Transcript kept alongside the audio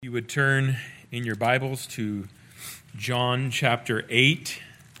You would turn in your Bibles to John chapter 8.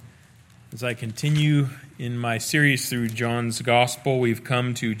 As I continue in my series through John's Gospel, we've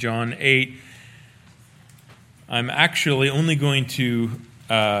come to John 8. I'm actually only going to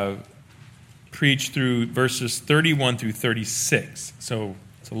preach through verses 31 through 36. So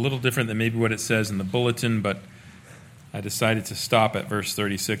it's a little different than maybe what it says in the bulletin, but I decided to stop at verse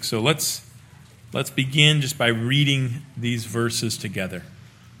 36. So let's begin just by reading these verses together.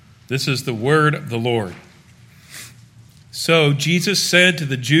 This is the word of the Lord. So Jesus said to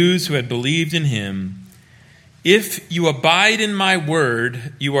the Jews who had believed in him, "If you abide in my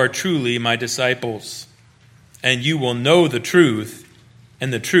word, you are truly my disciples, and you will know the truth,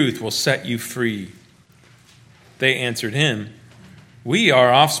 and the truth will set you free." They answered him, "We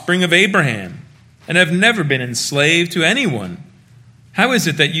are offspring of Abraham, and have never been enslaved to anyone. How is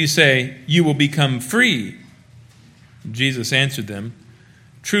it that you say you will become free?" Jesus answered them,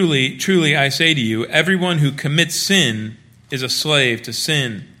 "Truly, truly, I say to you, everyone who commits sin is a slave to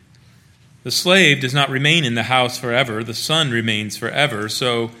sin. The slave does not remain in the house forever. The son remains forever.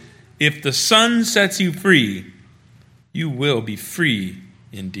 So if the Son sets you free, you will be free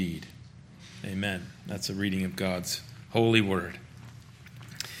indeed." Amen. That's a reading of God's holy word.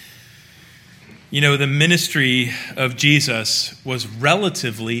 You know, the ministry of Jesus was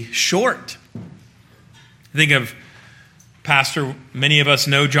relatively short. Think of pastor, many of us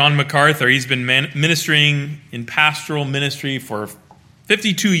know John MacArthur. He's been ministering in pastoral ministry for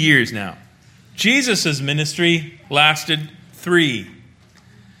 52 years now. Jesus' ministry lasted 3.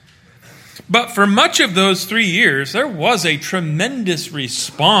 But for much of those 3 years, there was a tremendous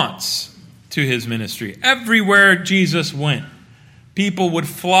response to his ministry. Everywhere Jesus went, people would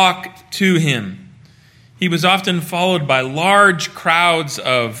flock to him. He was often followed by large crowds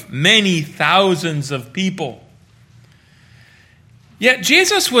of many thousands of people. Yet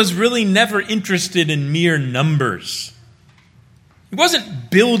Jesus was really never interested in mere numbers. He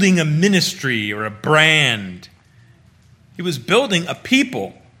wasn't building a ministry or a brand. He was building a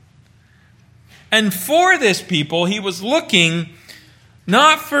people. And for this people, he was looking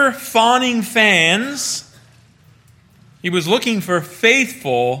not for fawning fans. He was looking for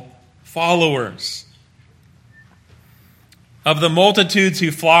faithful followers. Of the multitudes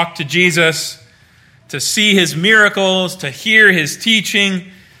who flocked to Jesus to see his miracles, to hear his teaching,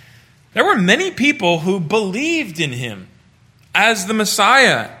 there were many people who believed in him as the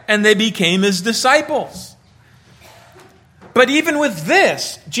Messiah, and they became his disciples. But even with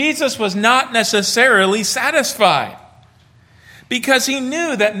this, Jesus was not necessarily satisfied, because he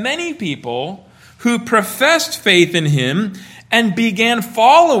knew that many people who professed faith in him and began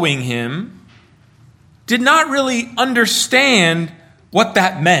following him did not really understand what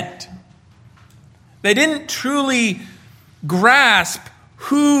that meant. They didn't truly grasp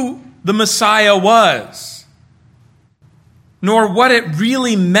who the Messiah was, nor what it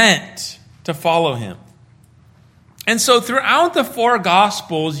really meant to follow him. And so throughout the 4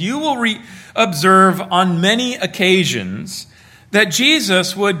 Gospels, you will observe on many occasions that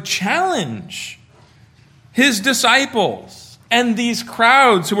Jesus would challenge his disciples and these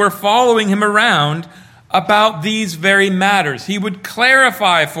crowds who were following him around about these very matters. He would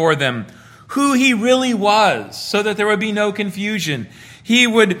clarify for them who he really was, so that there would be no confusion. He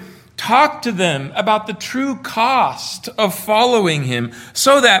would talk to them about the true cost of following him,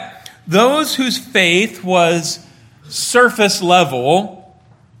 so that those whose faith was surface level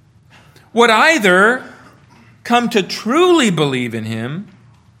would either come to truly believe in him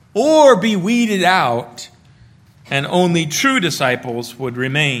or be weeded out, and only true disciples would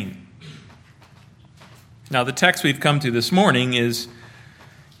remain. Now, the text we've come to this morning is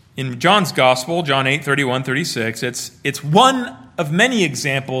in John's Gospel, John 8, 31, 36, it's one of many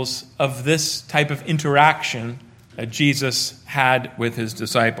examples of this type of interaction that Jesus had with his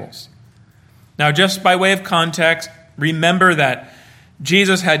disciples. Now, just by way of context, remember that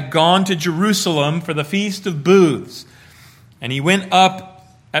Jesus had gone to Jerusalem for the Feast of Booths, and he went up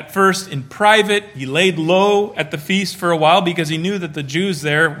at first in private. He laid low at the feast for a while because he knew that the Jews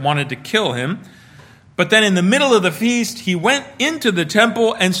there wanted to kill him. But then in the middle of the feast, he went into the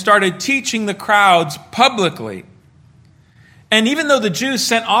temple and started teaching the crowds publicly. And even though the Jews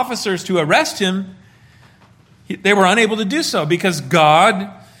sent officers to arrest him, they were unable to do so because God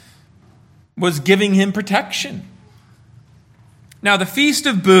was giving him protection. Now, the Feast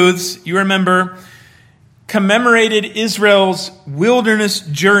of Booths, you remember, commemorated Israel's wilderness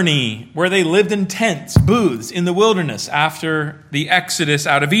journey where they lived in tents, booths, in the wilderness after the Exodus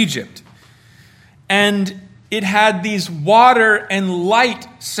out of Egypt. And it had these water and light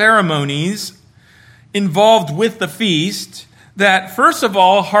ceremonies involved with the feast that first of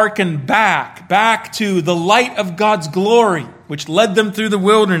all hearken back to the light of God's glory, which led them through the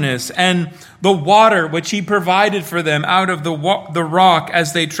wilderness, and the water which he provided for them out of the rock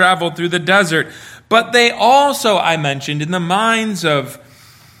as they traveled through the desert. But they also, I mentioned, in the minds of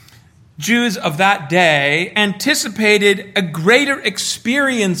Jews of that day, anticipated a greater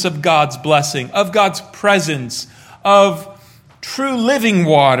experience of God's blessing, of God's presence, of true living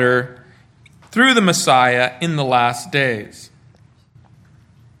water through the Messiah in the last days.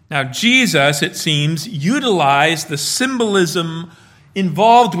 Now, Jesus, it seems, utilized the symbolism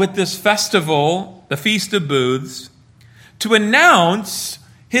involved with this festival, the Feast of Booths, to announce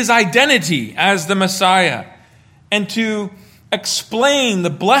his identity as the Messiah and to explain the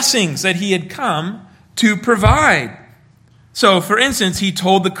blessings that he had come to provide. So, for instance, he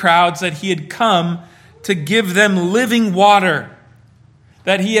told the crowds that he had come to give them living water,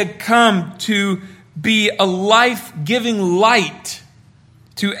 that he had come to be a life-giving light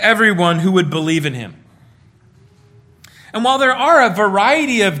to everyone who would believe in him. And while there are a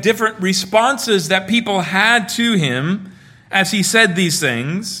variety of different responses that people had to him as he said these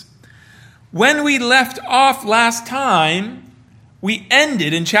things, when we left off last time, we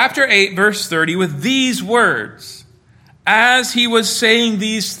ended in chapter 8, verse 30, with these words. As he was saying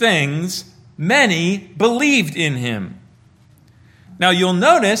these things, many believed in him. Now you'll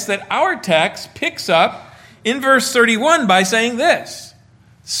notice that our text picks up in verse 31 by saying this.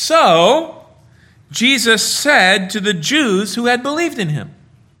 So, Jesus said to the Jews who had believed in him.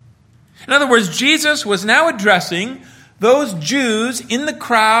 In other words, Jesus was now addressing those Jews in the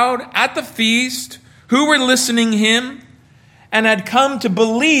crowd at the feast who were listening to him and had come to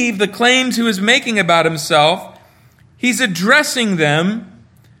believe the claims he was making about himself. He's addressing them,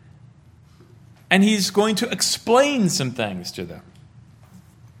 and he's going to explain some things to them.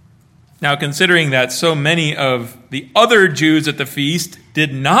 Now, considering that so many of the other Jews at the feast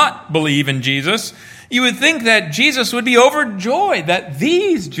did not believe in Jesus, you would think that Jesus would be overjoyed that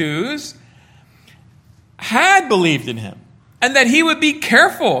these Jews had believed in him and that he would be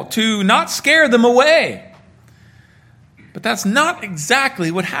careful to not scare them away. But that's not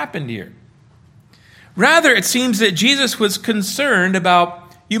exactly what happened here. Rather, it seems that Jesus was concerned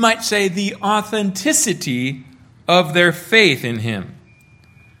about, you might say, the authenticity of their faith in him.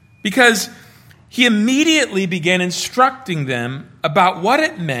 Because he immediately began instructing them about what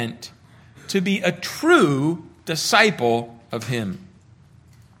it meant to be a true disciple of him.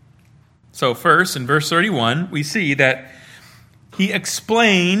 So first, in verse 31, we see that he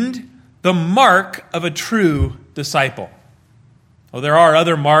explained the mark of a true disciple. Well, there are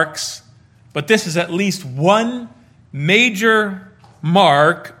other marks, but this is at least one major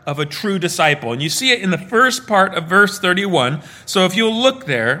mark of a true disciple. And you see it in the first part of verse 31. So if you'll look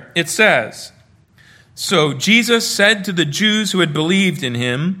there, it says, So Jesus said to the Jews who had believed in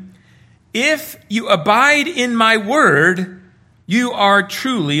him, If you abide in my word, you are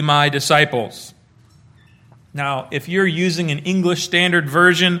truly my disciples. Now, if you're using an English Standard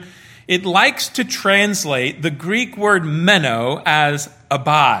Version, it likes to translate the Greek word meno as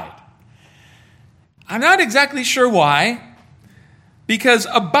abide. I'm not exactly sure why, because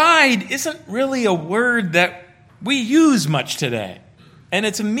abide isn't really a word that we use much today, and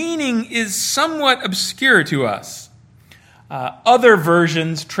its meaning is somewhat obscure to us. Other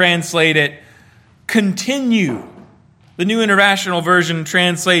versions translate it continue. The New International Version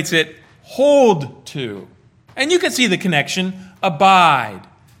translates it hold to. And you can see the connection, abide,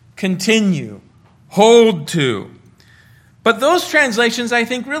 continue, hold to. But those translations, I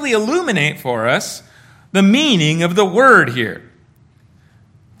think, really illuminate for us the meaning of the word here.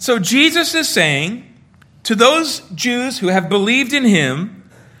 So Jesus is saying to those Jews who have believed in him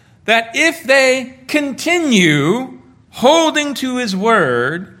that if they continue holding to his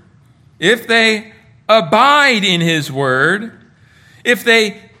word, if they abide in his word, if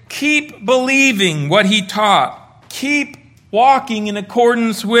they keep believing what he taught, keep walking in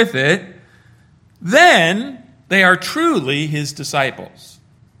accordance with it, then they are truly his disciples.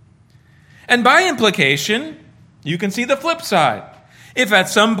 And by implication, you can see the flip side. If at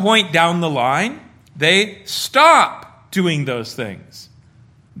some point down the line they stop doing those things,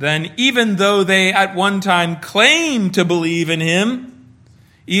 then even though they at one time claim to believe in him,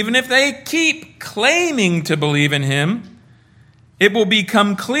 even if they keep claiming to believe in him, it will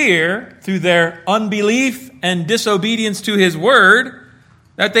become clear through their unbelief and disobedience to his word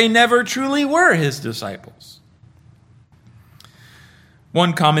that they never truly were his disciples.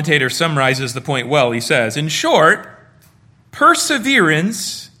 One commentator summarizes the point well. He says, in short,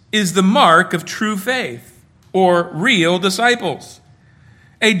 perseverance is the mark of true faith, or real disciples.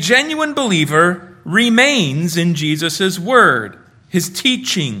 A genuine believer remains in Jesus' word, his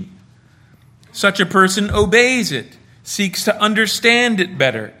teaching. Such a person obeys it, seeks to understand it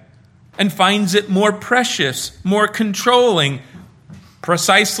better, and finds it more precious, more controlling,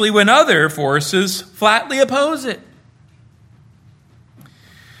 precisely when other forces flatly oppose it.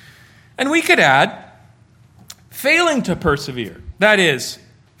 And we could add, failing to persevere, that is,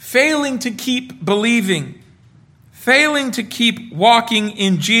 failing to keep believing, failing to keep walking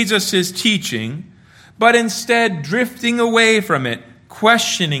in Jesus' teaching, but instead drifting away from it,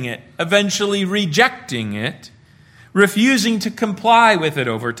 questioning it, eventually rejecting it, refusing to comply with it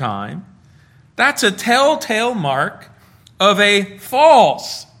over time. That's a telltale mark of a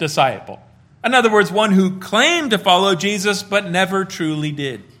false disciple. In other words, one who claimed to follow Jesus but never truly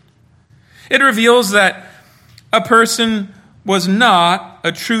did. It reveals that a person was not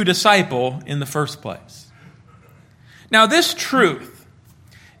a true disciple in the first place. Now, this truth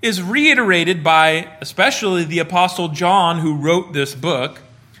is reiterated by especially the Apostle John, who wrote this book,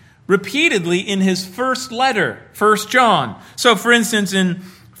 repeatedly in his first letter, 1 John. So, for instance, in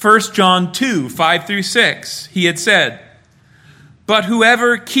 1 John 2, 5 through 6, he had said, "But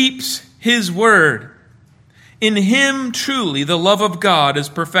whoever keeps his word, in him truly the love of God is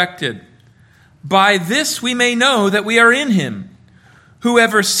perfected. By this we may know that we are in him.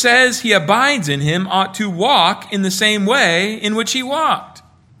 Whoever says he abides in him ought to walk in the same way in which he walked."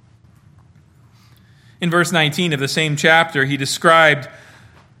 In verse 19 of the same chapter, he described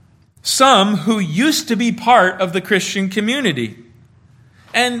some who used to be part of the Christian community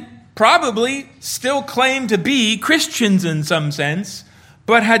and probably still claimed to be Christians in some sense,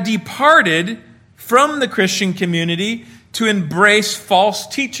 but had departed from the Christian community to embrace false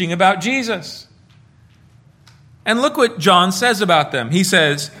teaching about Jesus. And look what John says about them. He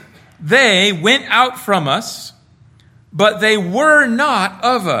says, "They went out from us, but they were not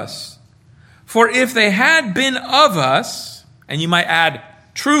of us. For if they had been of us," and you might add,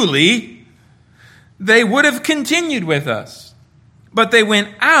 truly, "they would have continued with us. But they went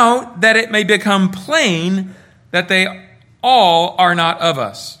out that it may become plain that they all are not of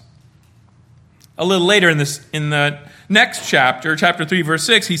us." A little later in the next chapter, chapter 3, verse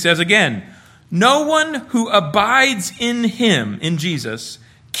 6, he says again, "No one who abides in him," in Jesus,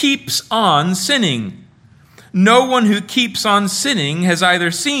 "keeps on sinning. No one who keeps on sinning has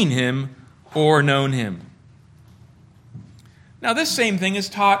either seen him or known him." Now, this same thing is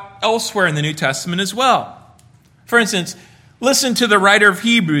taught elsewhere in the New Testament as well. For instance, listen to the writer of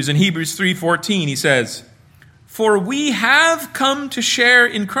Hebrews in Hebrews 3:14. He says, "For we have come to share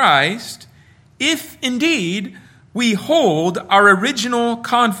in Christ, if indeed we hold our original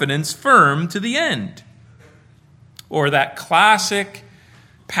confidence firm to the end." Or that classic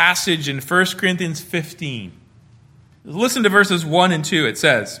passage in 1 Corinthians 15. Listen to verses 1 and 2. It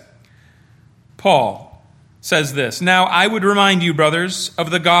says, Paul says this, "Now I would remind you, brothers, of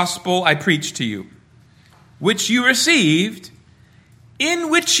the gospel I preached to you, which you received, in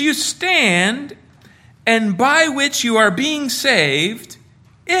which you stand, and by which you are being saved,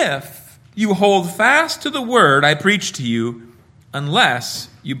 if you hold fast to the word I preached to you, unless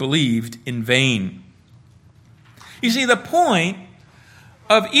you believed in vain." You see, the point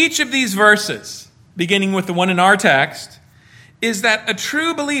of each of these verses, beginning with the one in our text, is that a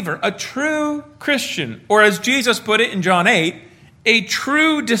true believer, a true Christian, or as Jesus put it in John 8, a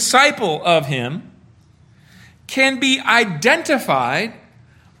true disciple of him, can be identified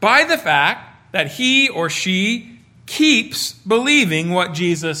by the fact that he or she keeps believing what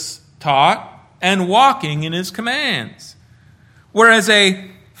Jesus taught and walking in his commands. Whereas a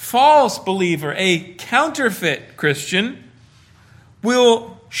false believer, a counterfeit Christian,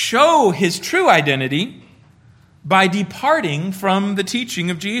 will show his true identity by departing from the teaching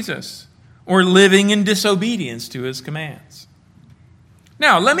of Jesus or living in disobedience to his commands.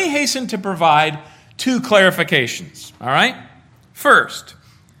 Now, let me hasten to provide two clarifications, all right? First,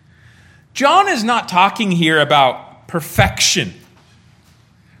 John is not talking here about perfection.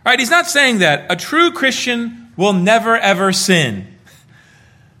 Right? He's not saying that a true Christian will never, ever sin.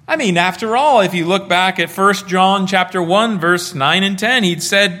 I mean, after all, if you look back at 1 John chapter 1, verse 9 and 10, he'd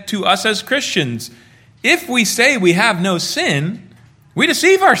said to us as Christians, if we say we have no sin, we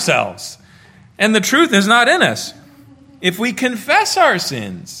deceive ourselves, and the truth is not in us. If we confess our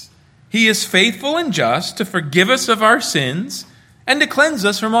sins, he is faithful and just to forgive us of our sins and to cleanse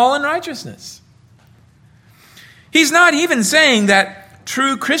us from all unrighteousness. He's not even saying that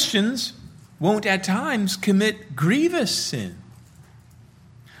true Christians won't at times commit grievous sin.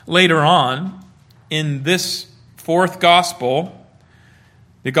 Later on, in this fourth gospel,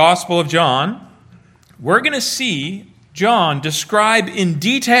 the Gospel of John, we're going to see John describe in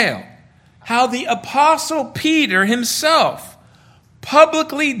detail how the Apostle Peter himself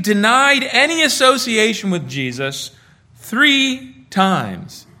publicly denied any association with Jesus 3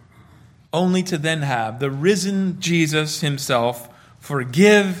 times, only to then have the risen Jesus himself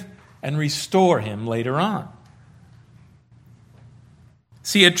forgive and restore him later on.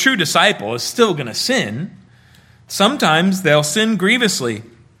 See, a true disciple is still going to sin. Sometimes they'll sin grievously,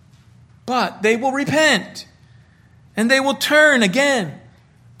 but they will repent and they will turn again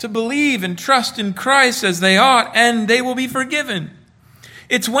to believe and trust in Christ as they ought, and they will be forgiven.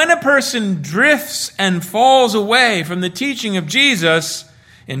 It's when a person drifts and falls away from the teaching of Jesus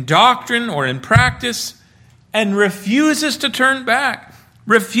in doctrine or in practice and refuses to turn back,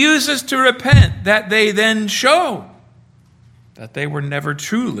 refuses to repent, that they then show that they were never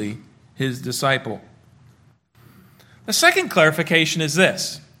truly his disciple. The second clarification is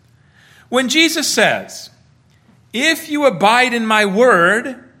this. When Jesus says, "If you abide in my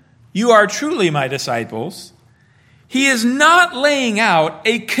word, you are truly my disciples," he is not laying out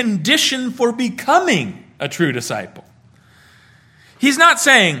a condition for becoming a true disciple. He's not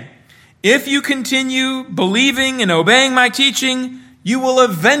saying, if you continue believing and obeying my teaching, you will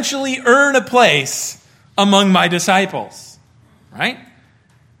eventually earn a place among my disciples. Right?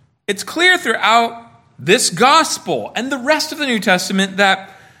 It's clear throughout this gospel and the rest of the New Testament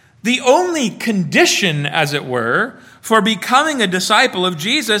that the only condition, as it were, for becoming a disciple of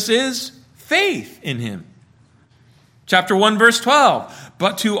Jesus is faith in him. Chapter 1, verse 12.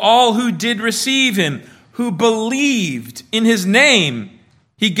 But to all who did receive him, who believed in his name,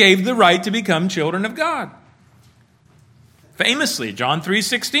 he gave the right to become children of God. Famously, John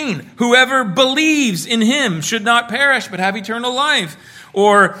 3:16, whoever believes in him should not perish but have eternal life.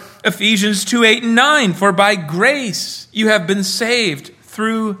 Or Ephesians 2:8 and 9, for by grace you have been saved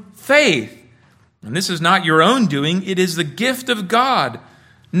through faith. And this is not your own doing, it is the gift of God,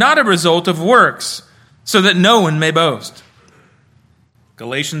 not a result of works, so that no one may boast.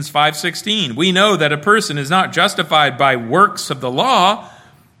 Galatians 5:16, we know that a person is not justified by works of the law,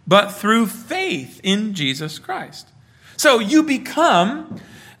 but through faith in Jesus Christ. So you become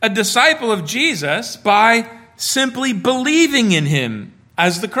a disciple of Jesus by simply believing in him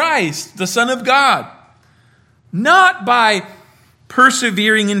as the Christ, the Son of God, not by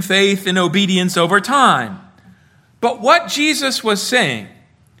persevering in faith and obedience over time. But what Jesus was saying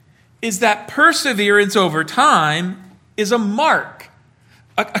is that perseverance over time is a mark,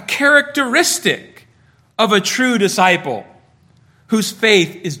 a characteristic of a true disciple whose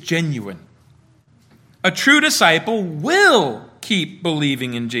faith is genuine. A true disciple will keep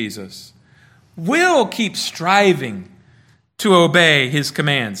believing in Jesus, will keep striving to obey his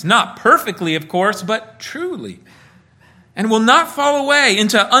commands. Not perfectly, of course, but truly. And will not fall away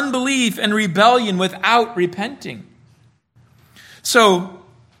into unbelief and rebellion without repenting. So,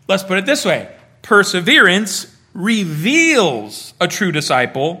 let's put it this way. Perseverance reveals a true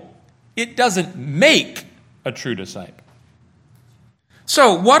disciple. It doesn't make a true disciple.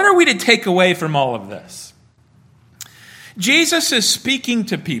 So, what are we to take away from all of this? Jesus is speaking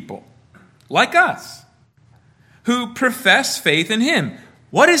to people like us who profess faith in him.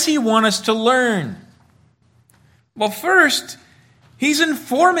 What does he want us to learn? Well, first, he's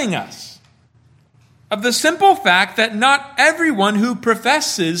informing us of the simple fact that not everyone who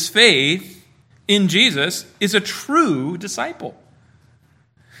professes faith in Jesus is a true disciple.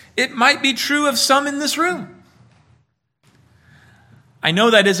 It might be true of some in this room. I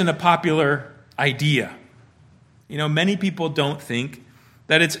know that isn't a popular idea. You know, many people don't think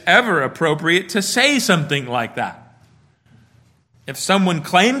that it's ever appropriate to say something like that. If someone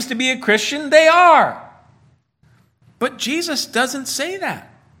claims to be a Christian, they are. But Jesus doesn't say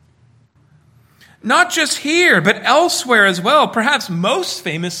that. Not just here, but elsewhere as well. Perhaps most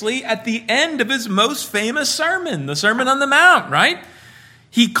famously at the end of his most famous sermon, the Sermon on the Mount, right?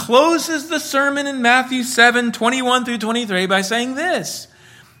 He closes the sermon in Matthew 7:21 through 23 by saying this,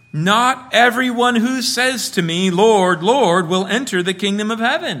 not everyone who says to me, Lord, Lord, will enter the kingdom of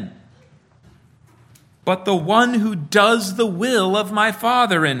heaven, but the one who does the will of my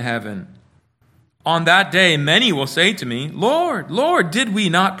Father in heaven. On that day, many will say to me, Lord, Lord, did we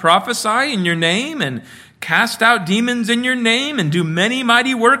not prophesy in your name and cast out demons in your name and do many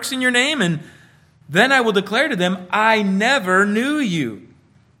mighty works in your name? And then I will declare to them, I never knew you.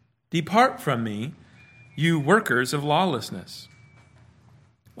 Depart from me, you workers of lawlessness.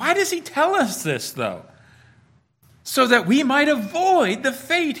 Why does he tell us this, though? So that we might avoid the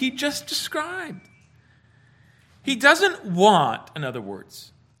fate he just described. He doesn't want, in other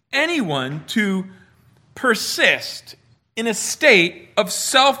words, anyone to persist in a state of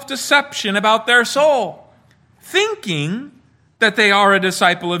self-deception about their soul, thinking that they are a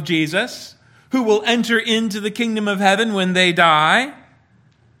disciple of Jesus who will enter into the kingdom of heaven when they die,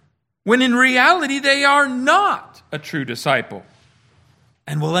 when in reality they are not a true disciple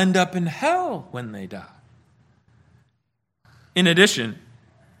and will end up in hell when they die. In addition,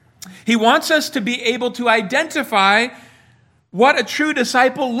 he wants us to be able to identify what a true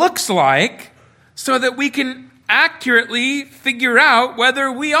disciple looks like so that we can accurately figure out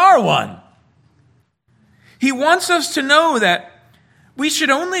whether we are one. He wants us to know that we should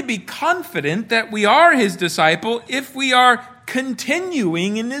only be confident that we are his disciple if we are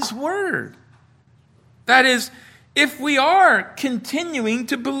continuing in his word. That is, if we are continuing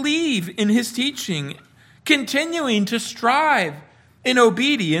to believe in his teaching, continuing to strive in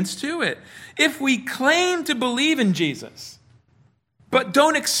obedience to it. If we claim to believe in Jesus, but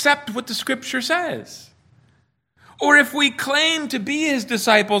don't accept what the Scripture says, or if we claim to be his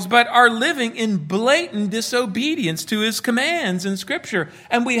disciples, but are living in blatant disobedience to his commands in Scripture,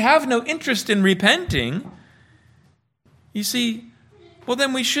 and we have no interest in repenting, you see, well,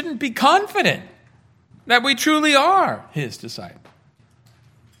 then we shouldn't be confident that we truly are his disciple.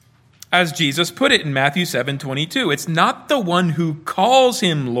 As Jesus put it in Matthew 7:22, it's not the one who calls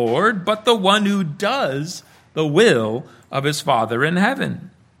him Lord, but the one who does the will of his Father in heaven,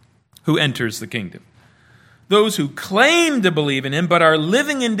 who enters the kingdom. Those who claim to believe in him but are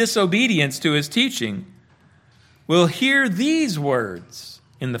living in disobedience to his teaching will hear these words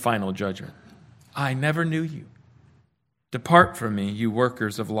in the final judgment. I never knew you. Depart from me, you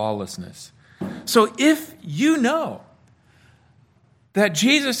workers of lawlessness. So if you know that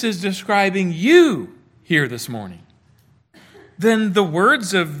Jesus is describing you here this morning, then the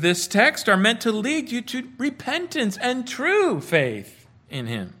words of this text are meant to lead you to repentance and true faith in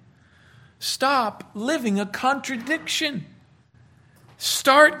him. Stop living a contradiction.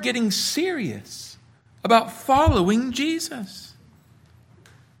 Start getting serious about following Jesus.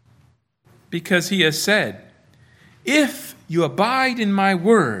 Because he has said, if you abide in my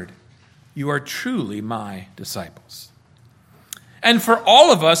word, you are truly my disciples. And for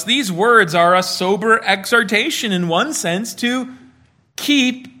all of us, these words are a sober exhortation in one sense to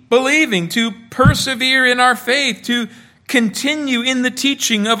keep believing, to persevere in our faith, to continue in the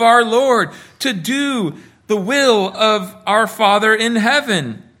teaching of our Lord, to do the will of our Father in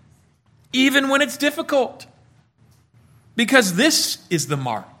heaven, even when it's difficult. Because this is the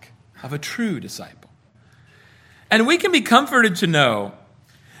mark of a true disciple. And we can be comforted to know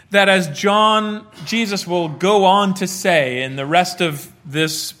that as Jesus will go on to say in the rest of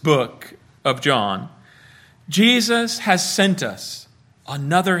this book of John, Jesus has sent us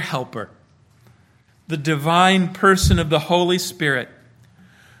another helper, the divine person of the Holy Spirit,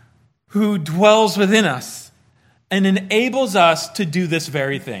 who dwells within us and enables us to do this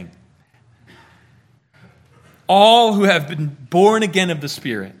very thing. All who have been born again of the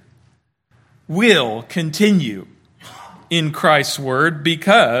Spirit will continue in Christ's word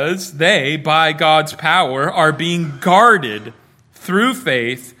because they, by God's power, are being guarded through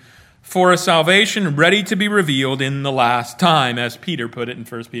faith for a salvation ready to be revealed in the last time, as Peter put it in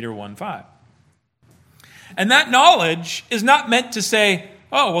 1 Peter 1:5. And that knowledge is not meant to say,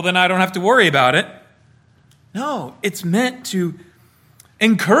 oh, well, then I don't have to worry about it. No, it's meant to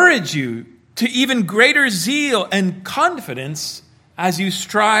encourage you to even greater zeal and confidence as you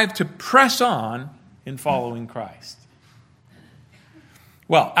strive to press on in following Christ.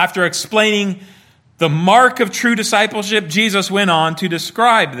 Well, after explaining the mark of true discipleship, Jesus went on to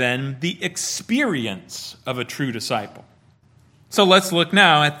describe then the experience of a true disciple. So let's look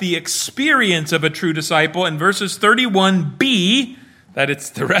now at the experience of a true disciple in verses 31b, that it's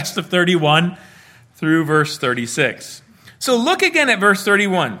the rest of 31, through verse 36. So look again at verse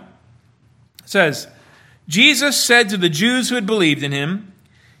 31. It says, Jesus said to the Jews who had believed in him,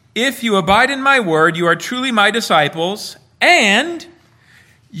 if you abide in my word, you are truly my disciples, and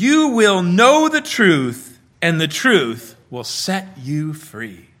you will know the truth, and the truth will set you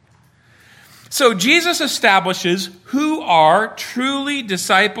free. So Jesus establishes who are truly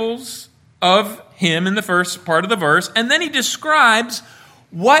disciples of him in the first part of the verse, and then he describes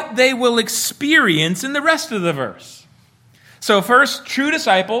what they will experience in the rest of the verse. So first, true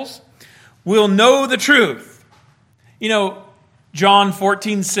disciples will know the truth. You know, John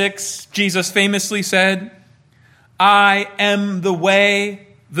 14:6, Jesus famously said, I am the way,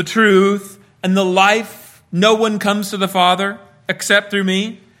 the truth, and the life. No one comes to the Father except through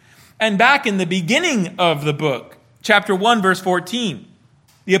me. And back in the beginning of the book, chapter 1, verse 14,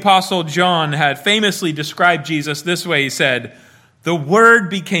 the Apostle John had famously described Jesus this way. He said, the Word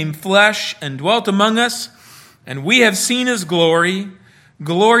became flesh and dwelt among us, and we have seen his glory.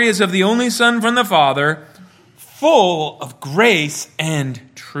 Glory is of the only Son from the Father, full of grace and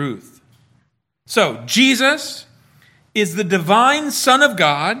truth. So, Jesus is the divine Son of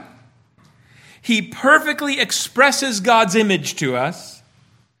God. He perfectly expresses God's image to us.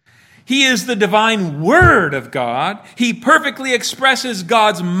 He is the divine Word of God. He perfectly expresses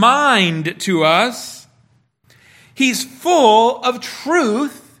God's mind to us. He's full of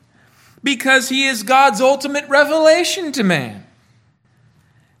truth because he is God's ultimate revelation to man.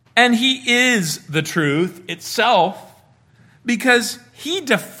 And he is the truth itself because he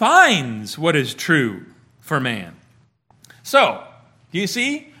defines what is true for man. So, you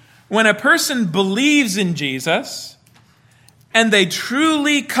see, when a person believes in Jesus and they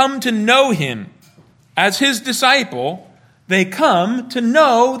truly come to know him as his disciple, they come to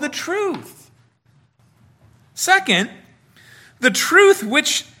know the truth. Second, the truth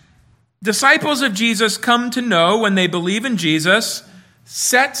which disciples of Jesus come to know when they believe in Jesus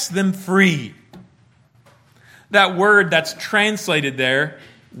sets them free. That word that's translated there,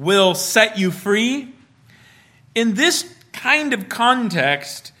 will set you free. In this kind of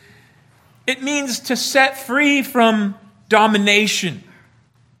context, it means to set free from domination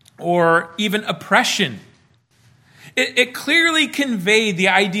or even oppression. It clearly conveyed the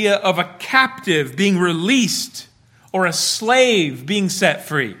idea of a captive being released or a slave being set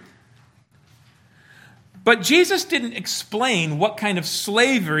free. But Jesus didn't explain what kind of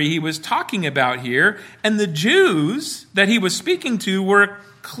slavery he was talking about here, and the Jews that he was speaking to were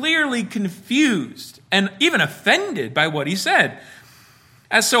clearly confused and even offended by what he said.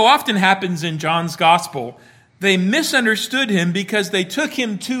 As so often happens in John's gospel, they misunderstood him because they took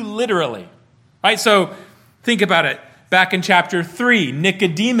him too literally. Right? So think about it. Back in chapter 3,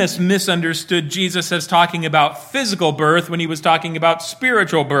 Nicodemus misunderstood Jesus as talking about physical birth when he was talking about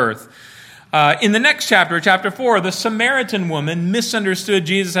spiritual birth. In the next chapter, chapter 4, the Samaritan woman misunderstood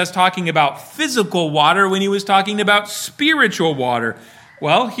Jesus as talking about physical water when he was talking about spiritual water.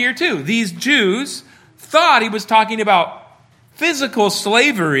 Well, here too, these Jews thought he was talking about physical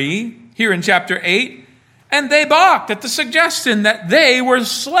slavery here in chapter 8, and they balked at the suggestion that they were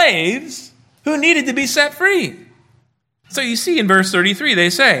slaves who needed to be set free. So you see in verse 33,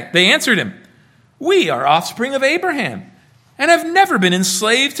 they answered him, "We are offspring of Abraham and have never been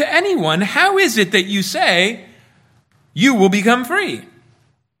enslaved to anyone. How is it that you say you will become free?"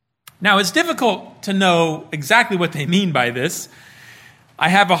 Now, it's difficult to know exactly what they mean by this. I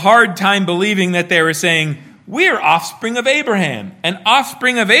have a hard time believing that they were saying, "We're offspring of Abraham, and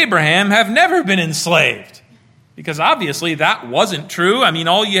offspring of Abraham have never been enslaved." Because obviously that wasn't true. I mean,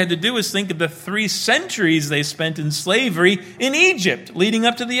 all you had to do is think of the 3 centuries they spent in slavery in Egypt, leading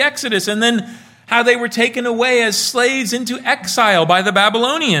up to the Exodus, and then how they were taken away as slaves into exile by the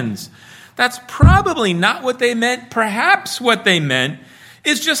Babylonians. That's probably not what they meant. Perhaps what they meant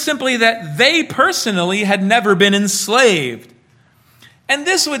is just simply that they personally had never been enslaved. And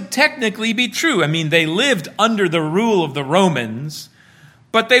this would technically be true. I mean, they lived under the rule of the Romans,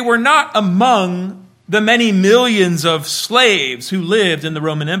 but they were not among the many millions of slaves who lived in the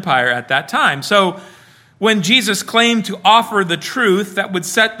Roman Empire at that time. So when Jesus claimed to offer the truth that would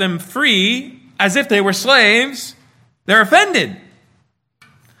set them free, as if they were slaves, they're offended.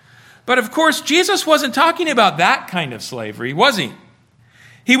 But of course, Jesus wasn't talking about that kind of slavery, was he?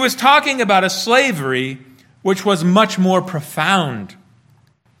 He was talking about a slavery which was much more profound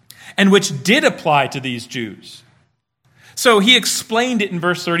and which did apply to these Jews. So he explained it in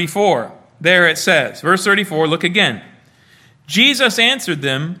verse 34. There it says, verse 34, look again. Jesus answered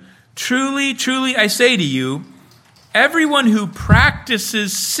them, "Truly, truly, I say to you, everyone who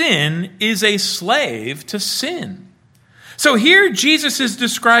practices sin is a slave to sin." So here Jesus is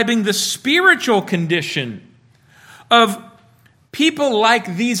describing the spiritual condition of people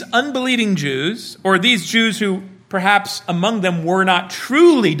like these unbelieving Jews, or these Jews who perhaps among them were not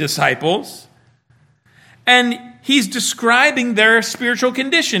truly disciples. And he's describing their spiritual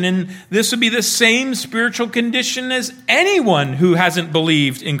condition. And this would be the same spiritual condition as anyone who hasn't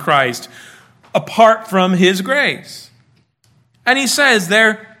believed in Christ apart from his grace. And he says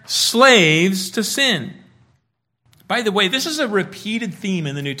they're slaves to sin. By the way, this is a repeated theme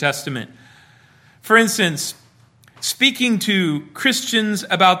in the New Testament. For instance, speaking to Christians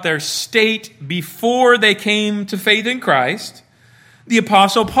about their state before they came to faith in Christ, the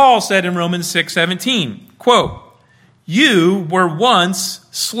Apostle Paul said in Romans 6:17, quote, "You were once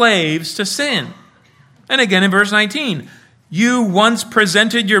slaves to sin." And again in verse 19, "You once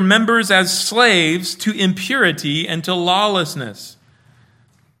presented your members as slaves to impurity and to lawlessness."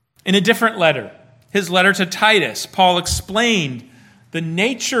 In a different letter, his letter to Titus, Paul explained the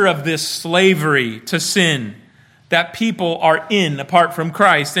nature of this slavery to sin that people are in apart from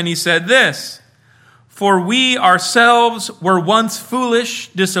Christ. And he said this, For we ourselves were once foolish,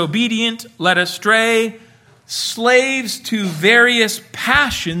 disobedient, led astray, slaves to various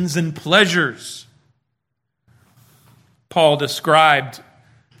passions and pleasures. Paul described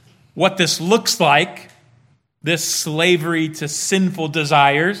what this looks like, this slavery to sinful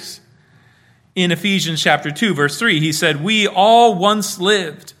desires. In Ephesians chapter 2, verse 3, he said, "We all once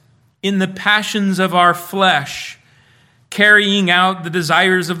lived in the passions of our flesh, carrying out the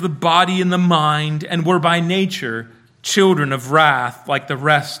desires of the body and the mind, and were by nature children of wrath like the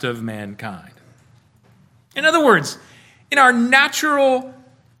rest of mankind." In other words, in our natural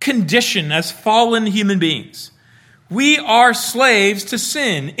condition as fallen human beings, we are slaves to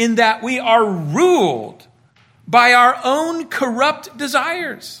sin in that we are ruled by our own corrupt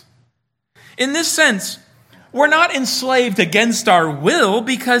desires. In this sense, we're not enslaved against our will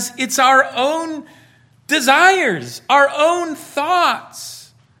because it's our own desires, our own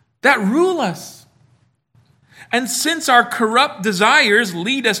thoughts that rule us. And since our corrupt desires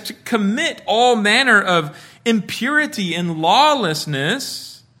lead us to commit all manner of impurity and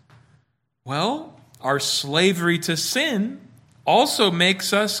lawlessness, well, our slavery to sin also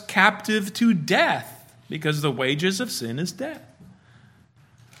makes us captive to death, because the wages of sin is death.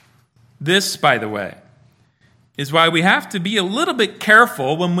 This, by the way, is why we have to be a little bit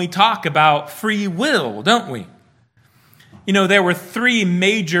careful when we talk about free will, don't we? You know, there were three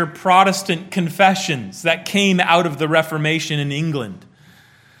major Protestant confessions that came out of the Reformation in England.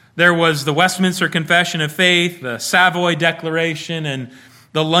 There was the Westminster Confession of Faith, the Savoy Declaration, and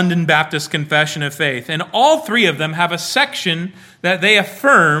the London Baptist Confession of Faith. And all three of them have a section that they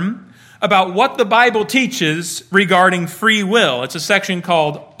affirm about what the Bible teaches regarding free will. It's a section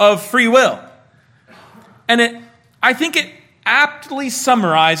called Of Free Will. And I think it aptly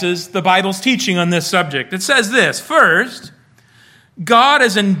summarizes the Bible's teaching on this subject. It says this: first, God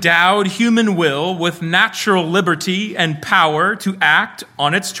has endowed human will with natural liberty and power to act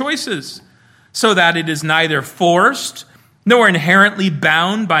on its choices, so that it is neither forced nor inherently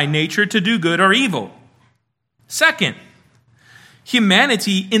bound by nature to do good or evil. Second,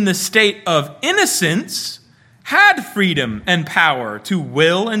 humanity in the state of innocence had freedom and power to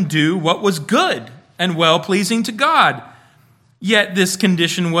will and do what was good and well-pleasing to God. Yet this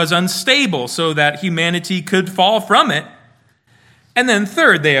condition was unstable, so that humanity could fall from it. And then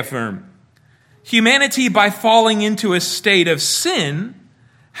third, they affirm, humanity, by falling into a state of sin,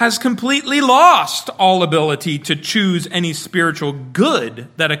 has completely lost all ability to choose any spiritual good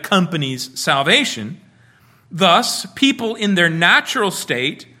that accompanies salvation. Thus, people in their natural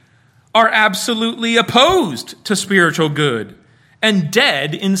state are absolutely opposed to spiritual good and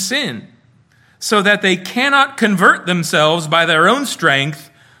dead in sin, so that they cannot convert themselves by their own strength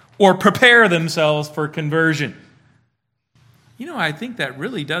or prepare themselves for conversion. You know, I think that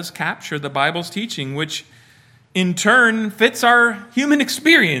really does capture the Bible's teaching, which in turn fits our human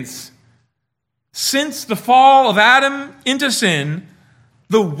experience. Since the fall of Adam into sin,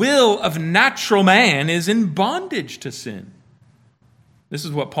 the will of natural man is in bondage to sin. This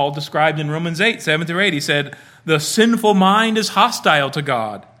is what Paul described in Romans 8, 7 through 8. He said, "The sinful mind is hostile to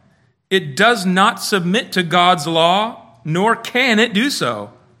God. It does not submit to God's law, nor can it do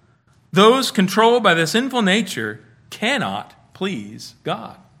so. Those controlled by the sinful nature cannot please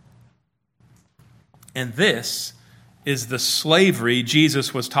God." And this is the slavery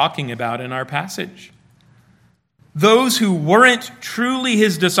Jesus was talking about in our passage. Those who weren't truly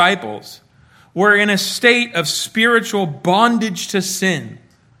his disciples were in a state of spiritual bondage to sin,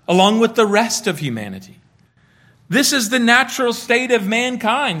 along with the rest of humanity. This is the natural state of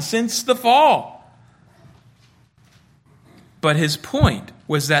mankind since the fall. But his point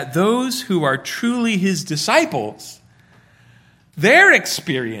was that those who are truly his disciples, their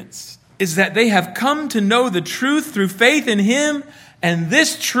experience is that they have come to know the truth through faith in him, and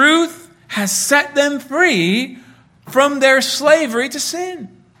this truth has set them free from their slavery to sin.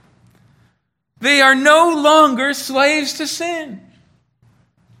 They are no longer slaves to sin.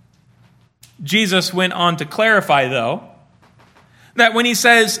 Jesus went on to clarify, though, that when he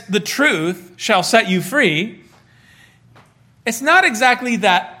says the truth shall set you free, it's not exactly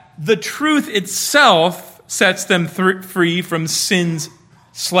that the truth itself sets them free from sin's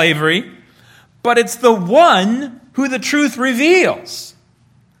slavery, but it's the one who the truth reveals.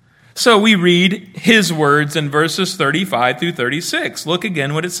 So we read his words in verses 35 through 36. Look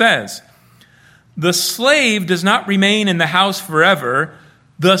again what it says. "The slave does not remain in the house forever.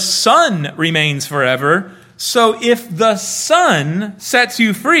 The Son remains forever. So if the Son sets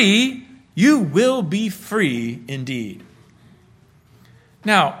you free, you will be free indeed."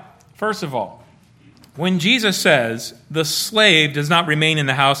 Now, first of all, when Jesus says the slave does not remain in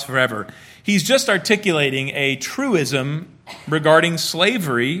the house forever, He's just articulating a truism regarding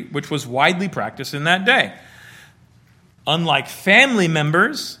slavery, which was widely practiced in that day. Unlike family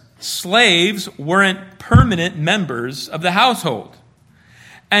members, slaves weren't permanent members of the household.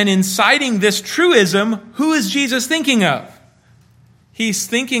 And in citing this truism, who is Jesus thinking of? He's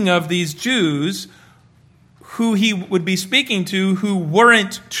thinking of these Jews who he would be speaking to who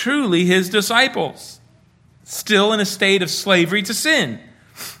weren't truly his disciples, still in a state of slavery to sin.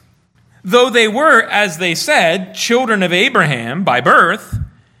 Though they were, as they said, children of Abraham by birth,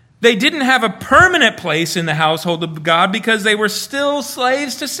 they didn't have a permanent place in the household of God because they were still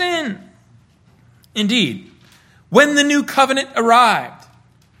slaves to sin. Indeed, when the new covenant arrived,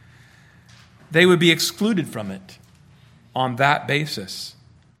 they would be excluded from it on that basis.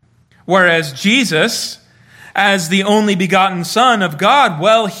 Whereas Jesus, as the only begotten Son of God,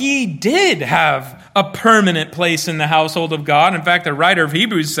 well, he did have a permanent place in the household of God. In fact, the writer of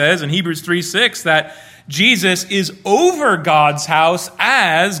Hebrews says in Hebrews 3:6 that Jesus is over God's house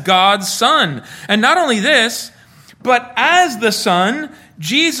as God's Son. And not only this, but as the Son,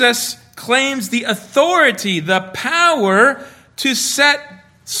 Jesus claims the authority, the power to set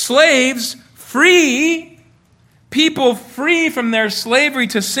slaves free, people free from their slavery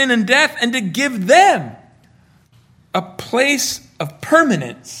to sin and death, and to give them a place of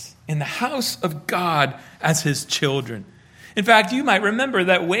permanence in the house of God as his children. In fact, you might remember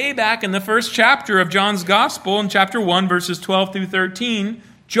that way back in the first chapter of John's Gospel, in chapter 1, verses 12 through 13,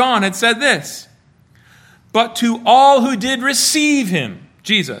 John had said this, "But to all who did receive him,"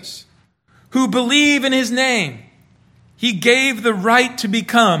 Jesus, "who believe in his name, he gave the right to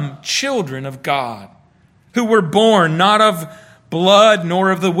become children of God, who were born not of blood,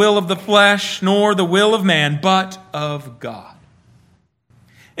 nor of the will of the flesh, nor the will of man, but of God."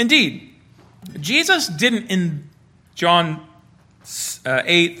 Indeed, Jesus didn't, in John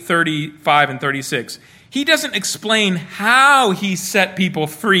 8:35 and 36, he doesn't explain how he set people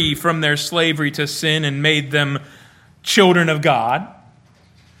free from their slavery to sin and made them children of God.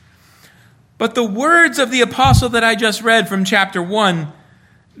 But the words of the apostle that I just read from chapter 1,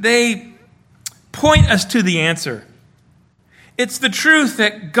 they point us to the answer. It's the truth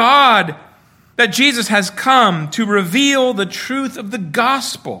that Jesus has come to reveal the truth of the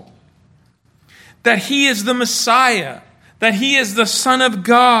gospel, that he is the Messiah, that he is the Son of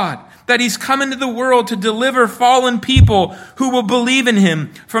God, that he's come into the world to deliver fallen people who will believe in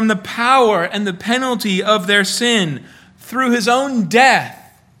him from the power and the penalty of their sin through his own death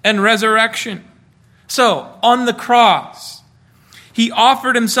and resurrection. So, on the cross, he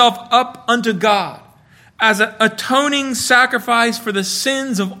offered himself up unto God as an atoning sacrifice for the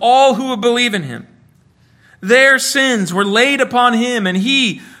sins of all who would believe in him. Their sins were laid upon him, and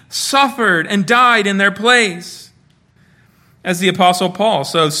he suffered and died in their place. As the Apostle Paul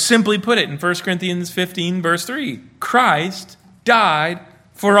so simply put it in 1 Corinthians 15, verse 3, Christ died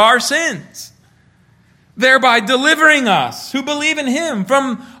for our sins, thereby delivering us who believe in him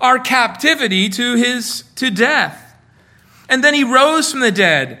from our captivity to death. And then he rose from the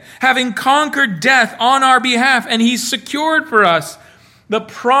dead, having conquered death on our behalf, and he secured for us the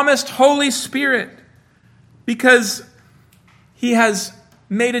promised Holy Spirit, because he has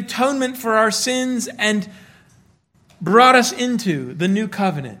made atonement for our sins and brought us into the new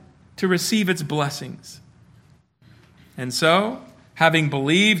covenant to receive its blessings. And so, having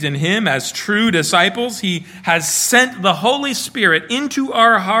believed in him as true disciples, he has sent the Holy Spirit into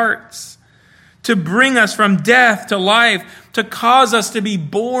our hearts to bring us from death to life, to cause us to be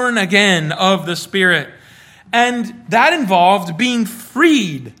born again of the Spirit. And that involved being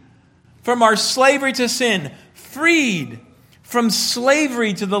freed from our slavery to sin, freed from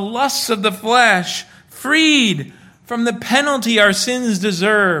slavery to the lusts of the flesh, freed from the penalty our sins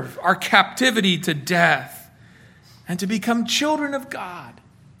deserve, our captivity to death, and to become children of God,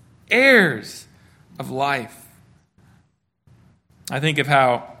 heirs of life. I think of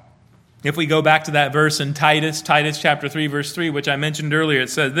how, if we go back to that verse in Titus chapter 3, verse 3, which I mentioned earlier, it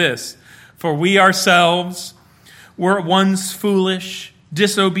said this, "For we ourselves were once foolish,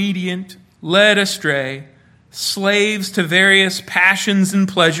 disobedient, led astray, slaves to various passions and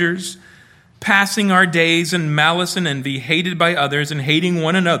pleasures, passing our days in malice and envy, hated by others and hating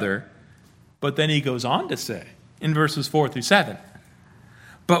one another." But then he goes on to say, in verses 4 through 7,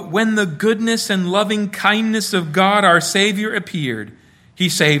 "But when the goodness and loving kindness of God our Savior appeared, he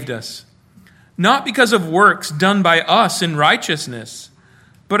saved us, not because of works done by us in righteousness,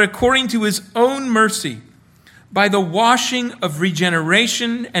 but according to his own mercy, by the washing of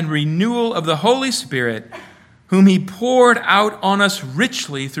regeneration and renewal of the Holy Spirit, whom he poured out on us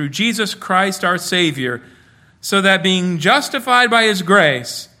richly through Jesus Christ our Savior, so that being justified by his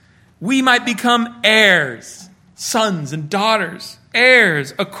grace, we might become heirs, sons and daughters,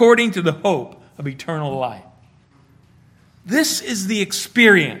 heirs according to the hope of eternal life. This is the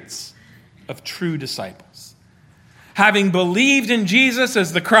experience of true disciples. Having believed in Jesus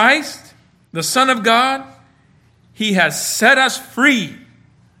as the Christ, the Son of God, he has set us free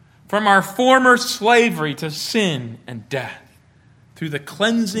from our former slavery to sin and death through the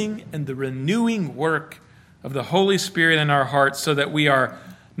cleansing and the renewing work of the Holy Spirit in our hearts, so that we are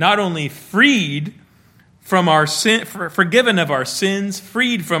not only freed from our sin, forgiven of our sins,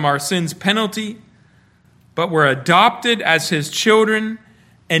 freed from our sins' penalty, but we're adopted as his children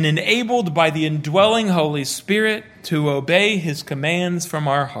and enabled by the indwelling Holy Spirit to obey his commands from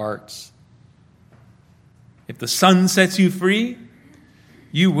our hearts. If the Son sets you free,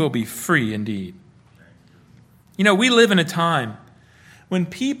 you will be free indeed. You know, we live in a time when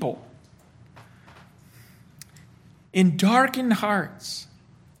people in darkened hearts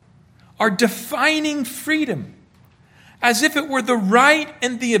are defining freedom as if it were the right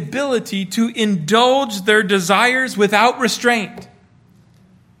and the ability to indulge their desires without restraint.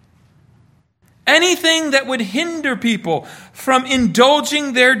 Anything that would hinder people from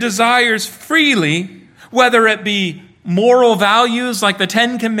indulging their desires freely, whether it be moral values like the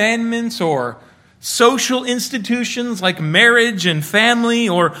Ten Commandments, or social institutions like marriage and family,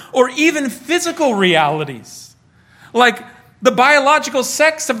 or even physical realities like the biological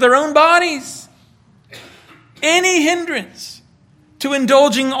sex of their own bodies. Any hindrance to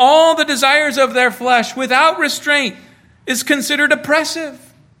indulging all the desires of their flesh without restraint is considered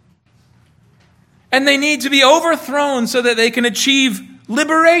oppressive. And they need to be overthrown so that they can achieve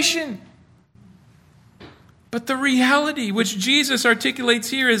liberation. But the reality which Jesus articulates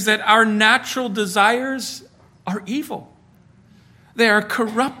here is that our natural desires are evil. They are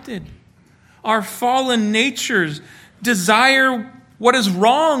corrupted. Our fallen natures desire what is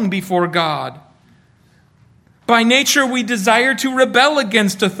wrong before God. By nature, we desire to rebel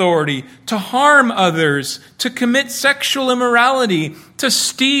against authority, to harm others, to commit sexual immorality, to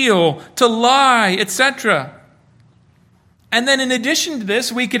steal, to lie, etc. And then in addition to this,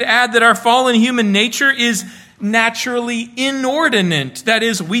 we could add that our fallen human nature is naturally inordinate. That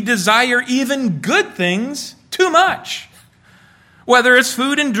is, we desire even good things too much. Whether it's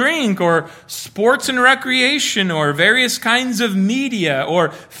food and drink, or sports and recreation, or various kinds of media, or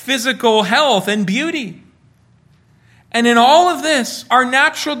physical health and beauty. And in all of this, our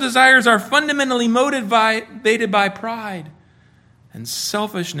natural desires are fundamentally motivated by pride and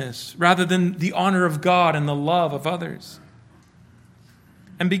selfishness rather than the honor of God and the love of others.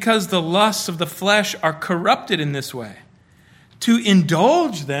 And because the lusts of the flesh are corrupted in this way, to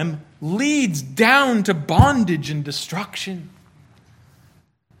indulge them leads down to bondage and destruction.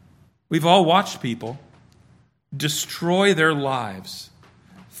 We've all watched people destroy their lives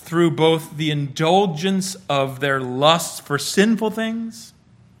through both the indulgence of their lusts for sinful things,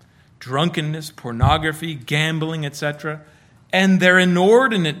 drunkenness, pornography, gambling, etc., and their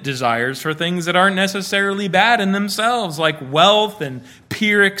inordinate desires for things that aren't necessarily bad in themselves, like wealth and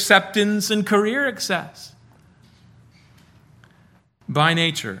peer acceptance and career excess. By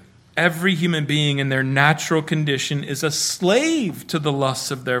nature, every human being in their natural condition is a slave to the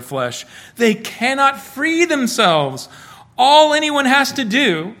lusts of their flesh. They cannot free themselves. All anyone has to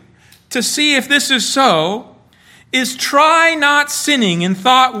do to see if this is so is try not sinning in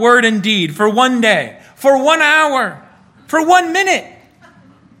thought, word, and deed for one day, for 1 hour, for 1 minute.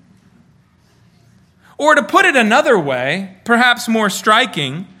 Or to put it another way, perhaps more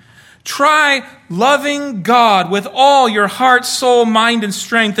striking, try loving God with all your heart, soul, mind, and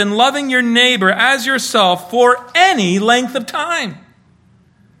strength, and loving your neighbor as yourself for any length of time.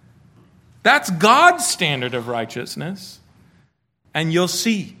 That's God's standard of righteousness. And you'll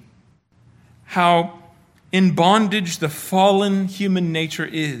see how in bondage the fallen human nature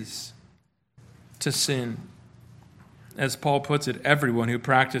is to sin. As Paul puts it, everyone who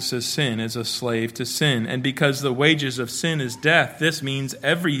practices sin is a slave to sin. And because the wages of sin is death, this means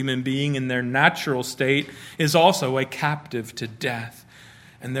every human being in their natural state is also a captive to death.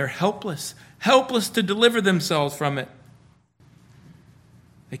 And they're helpless to deliver themselves from it.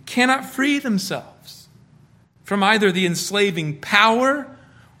 They cannot free themselves from either the enslaving power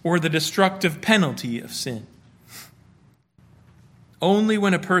or the destructive penalty of sin. Only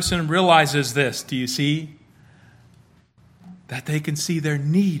when a person realizes this, do you see, that they can see their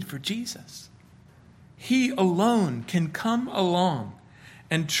need for Jesus. He alone can come along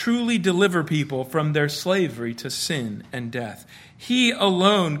and truly deliver people from their slavery to sin and death. He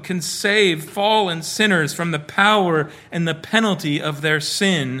alone can save fallen sinners from the power and the penalty of their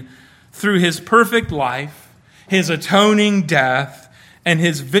sin through his perfect life, his atoning death, and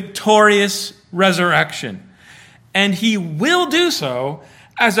his victorious resurrection. And he will do so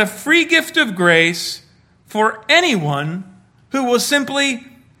as a free gift of grace for anyone who will simply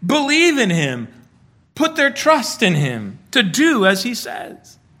believe in him, put their trust in him, to do as he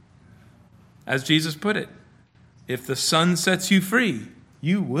says. As Jesus put it, if the Son sets you free,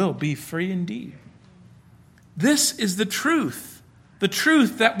 you will be free indeed. This is the truth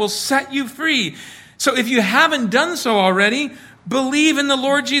that will set you free. So if you haven't done so already, believe in the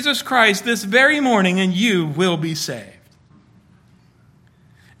Lord Jesus Christ this very morning and you will be saved.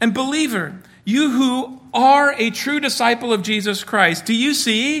 And believer, you who are a true disciple of Jesus Christ, do you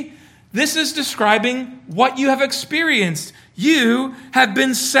see? This is describing what you have experienced. You have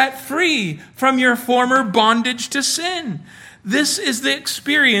been set free from your former bondage to sin. This is the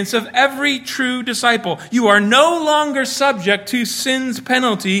experience of every true disciple. You are no longer subject to sin's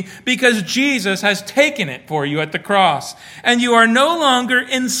penalty because Jesus has taken it for you at the cross. And you are no longer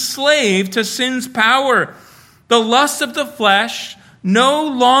enslaved to sin's power. The lusts of the flesh no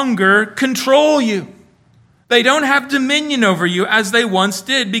longer control you. They don't have dominion over you as they once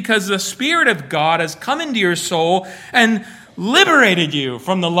did because the Spirit of God has come into your soul and liberated you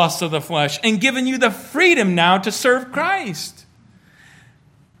from the lusts of the flesh and given you the freedom now to serve Christ.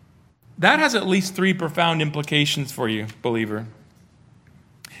 That has at least 3 profound implications for you, believer.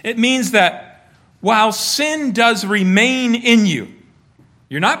 It means that while sin does remain in you,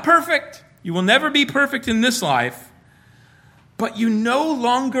 you're not perfect. You will never be perfect in this life, but you no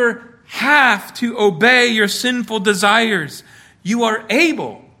longer have to obey your sinful desires. You are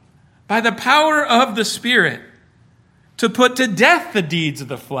able, by the power of the Spirit, to put to death the deeds of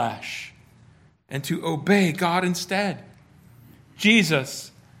the flesh and to obey God instead.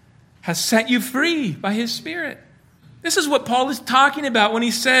 Jesus has set you free by his Spirit. This is what Paul is talking about when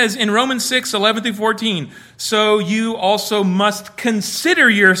he says in Romans 6, 11 through 14, so you also must consider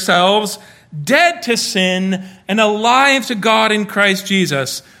yourselves dead to sin and alive to God in Christ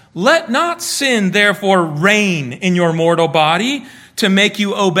Jesus. Let not sin, therefore, reign in your mortal body to make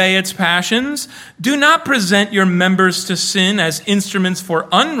you obey its passions. Do not present your members to sin as instruments for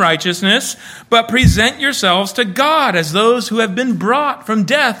unrighteousness, but present yourselves to God as those who have been brought from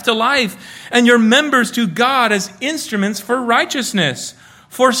death to life, and your members to God as instruments for righteousness.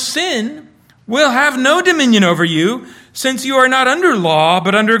 For sin will have no dominion over you, since you are not under law,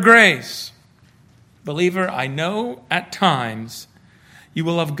 but under grace. Believer, I know at times you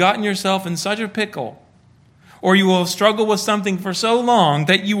will have gotten yourself in such a pickle, or you will have struggled with something for so long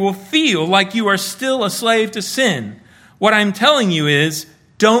that you will feel like you are still a slave to sin. What I'm telling you is,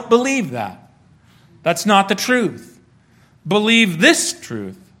 don't believe that. That's not the truth. Believe this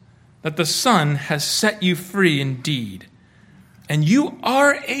truth, that the Son has set you free indeed. And you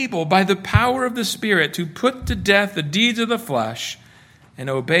are able, by the power of the Spirit, to put to death the deeds of the flesh and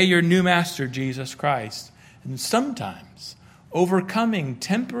obey your new master, Jesus Christ. And sometimes overcoming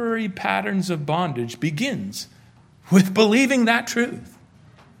temporary patterns of bondage begins with believing that truth.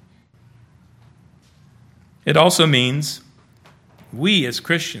 It also means we as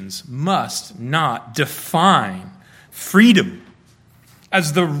Christians must not define freedom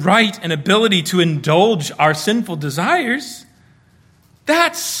as the right and ability to indulge our sinful desires.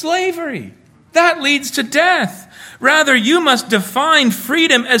 That's slavery. That leads to death. Rather, you must define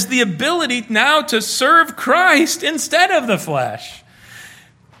freedom as the ability now to serve Christ instead of the flesh.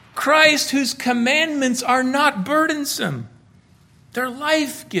 Christ, whose commandments are not burdensome. They're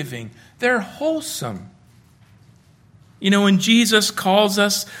life-giving. They're wholesome. You know, when Jesus calls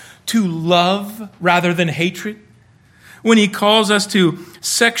us to love rather than hatred, when he calls us to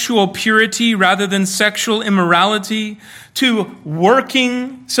sexual purity rather than sexual immorality, to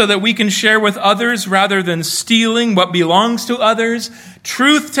working so that we can share with others rather than stealing what belongs to others,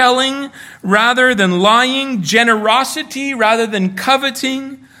 truth-telling rather than lying, generosity rather than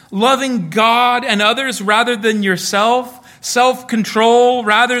coveting, loving God and others rather than yourself, self-control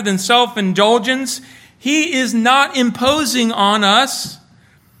rather than self-indulgence, he is not imposing on us.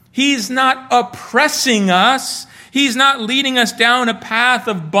 He's not oppressing us. He's not leading us down a path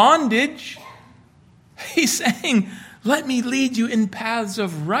of bondage. He's saying, let me lead you in paths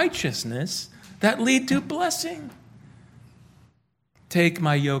of righteousness that lead to blessing. Take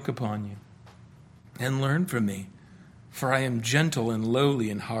my yoke upon you and learn from me, for I am gentle and lowly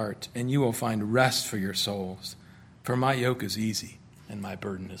in heart, and you will find rest for your souls. For my yoke is easy and my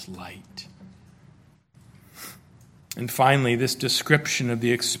burden is light. And finally, this description of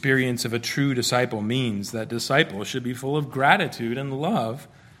the experience of a true disciple means that disciples should be full of gratitude and love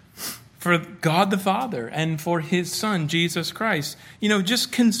for God the Father and for his Son, Jesus Christ. You know,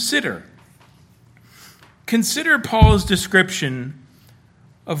 just consider Paul's description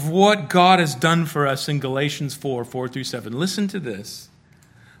of what God has done for us in Galatians 4:4-7. Listen to this.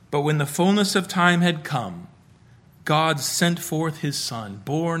 But when the fullness of time had come, God sent forth his Son,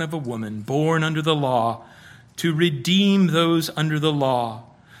 born of a woman, born under the law, to redeem those under the law,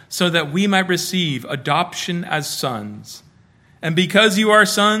 so that we might receive adoption as sons. And because you are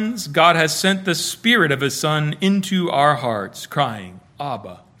sons, God has sent the Spirit of his Son into our hearts, crying,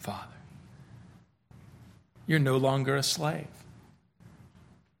 Abba, Father. You're no longer a slave.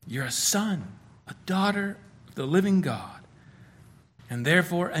 You're a son, a daughter of the living God, and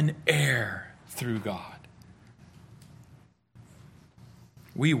therefore an heir through God.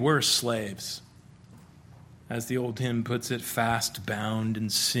 We were slaves, as the old hymn puts it, fast bound in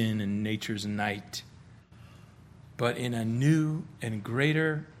sin and nature's night. But in a new and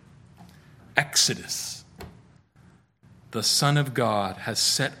greater exodus, the Son of God has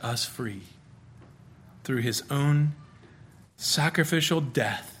set us free through his own sacrificial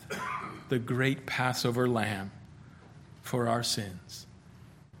death, the great Passover lamb for our sins.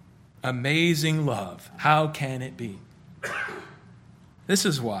 Amazing love. How can it be? This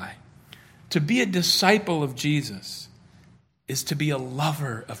is why. To be a disciple of Jesus is to be a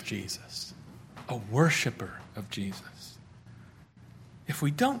lover of Jesus, a worshiper of Jesus. If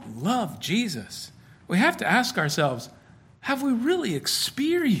we don't love Jesus, we have to ask ourselves, have we really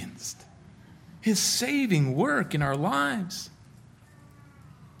experienced his saving work in our lives?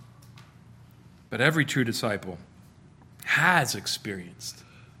 But every true disciple has experienced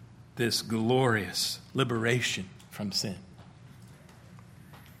this glorious liberation from sin.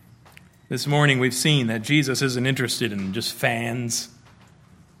 This morning we've seen that Jesus isn't interested in just fans.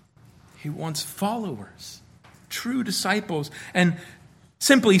 He wants followers, true disciples. And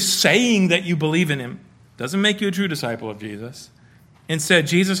simply saying that you believe in him doesn't make you a true disciple of Jesus. Instead,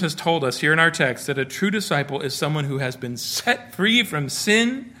 Jesus has told us here in our text that a true disciple is someone who has been set free from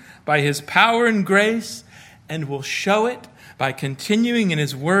sin by his power and grace and will show it by continuing in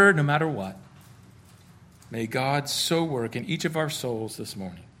his word no matter what. May God so work in each of our souls this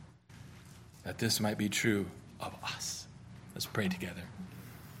morning that this might be true of us. Let's pray together.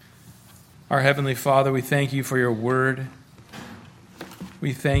 Our Heavenly Father, we thank you for your word.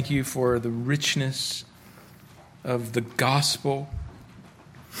 We thank you for the richness of the gospel,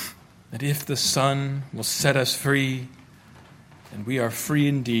 that if the Son will set us free, and we are free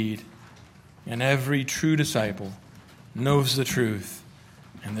indeed, and every true disciple knows the truth,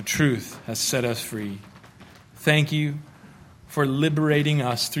 and the truth has set us free. Thank you for liberating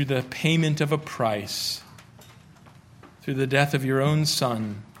us through the payment of a price, through the death of your own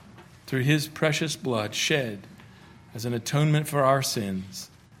Son, through his precious blood shed as an atonement for our sins,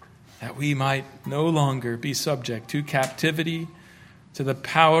 that we might no longer be subject to captivity, to the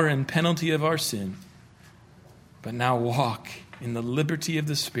power and penalty of our sin, but now walk in the liberty of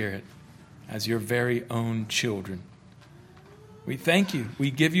the Spirit as your very own children. We thank you.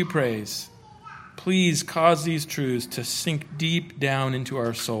 We give you praise. Please cause these truths to sink deep down into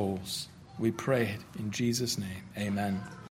our souls. We pray it in Jesus' name. Amen.